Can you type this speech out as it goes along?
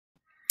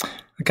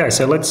Okay,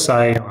 so let's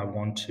say I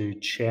want to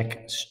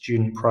check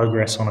student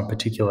progress on a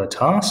particular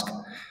task.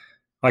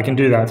 I can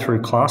do that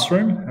through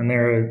Classroom, and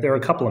there are a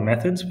couple of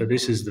methods, but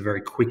this is the very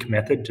quick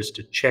method just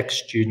to check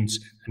students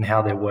and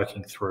how they're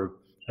working through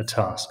a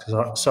task.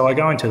 So I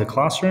go into the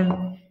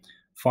Classroom,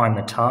 find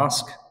the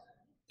task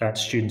that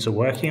students are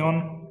working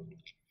on,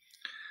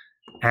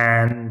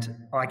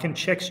 and I can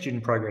check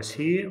student progress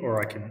here, or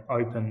I can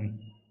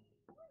open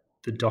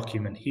the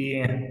document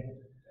here,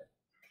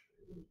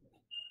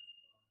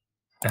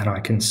 and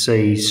I can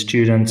see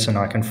students and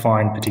I can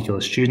find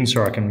particular students,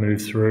 or I can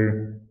move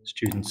through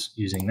students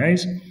using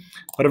these.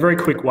 But a very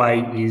quick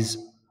way is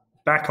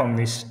back on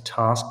this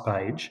task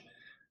page,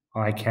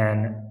 I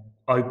can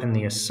open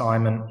the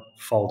assignment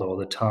folder or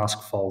the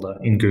task folder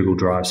in Google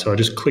Drive. So I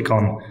just click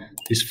on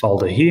this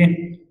folder here.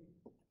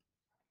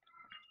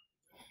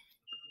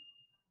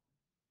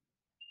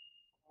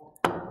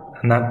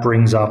 And that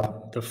brings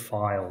up the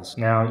files.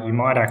 Now you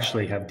might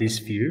actually have this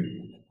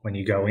view when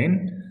you go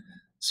in.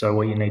 So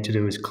what you need to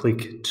do is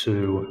click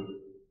to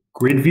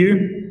Grid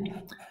View,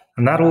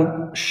 and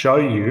that'll show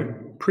you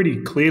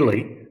pretty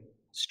clearly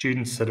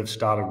students that have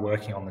started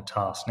working on the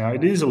task. Now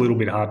it is a little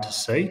bit hard to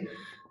see,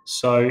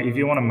 so if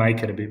you want to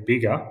make it a bit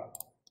bigger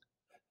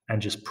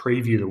and just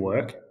preview the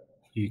work,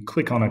 you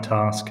click on a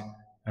task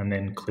and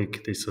then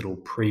click this little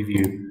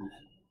preview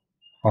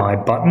I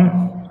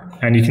button,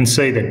 and you can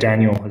see that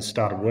Daniel has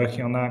started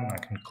working on that, and I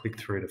can click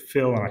through to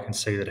Phil and I can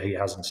see that he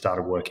hasn't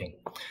started working.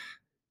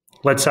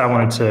 Let's say I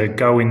wanted to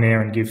go in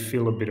there and give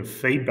Phil a bit of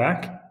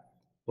feedback.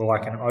 Well, I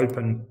can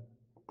open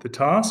the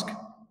task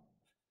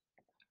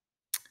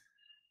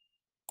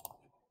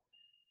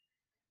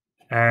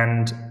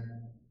and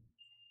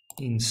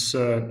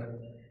insert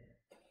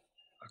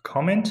a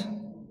comment.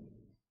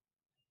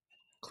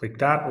 Click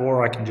that,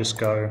 or I can just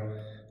go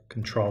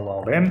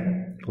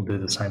Control-Alt-M. It'll do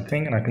the same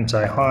thing, and I can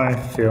say, "Hi,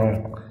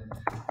 Phil,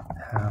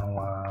 how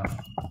are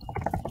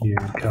you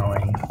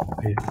going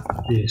with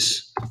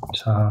this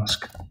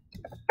task?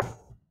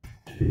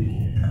 Do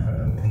you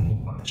have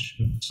any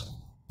questions?"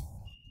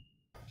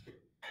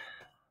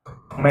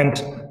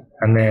 Comment,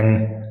 and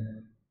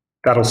then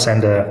that'll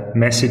send a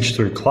message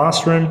through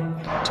Classroom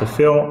to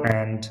Phil,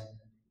 and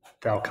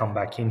they'll come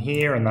back in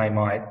here and they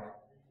might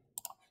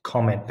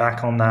comment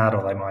back on that,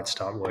 or they might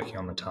start working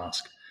on the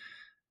task.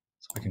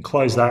 So I can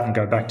close that and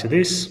go back to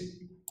this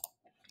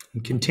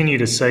and continue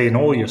to see, and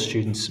all your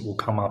students will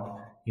come up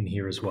in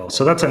here as well.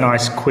 So that's a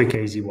nice, quick,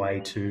 easy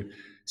way to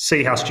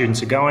see how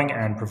students are going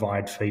and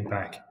provide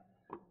feedback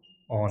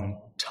on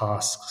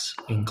tasks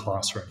in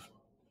Classroom.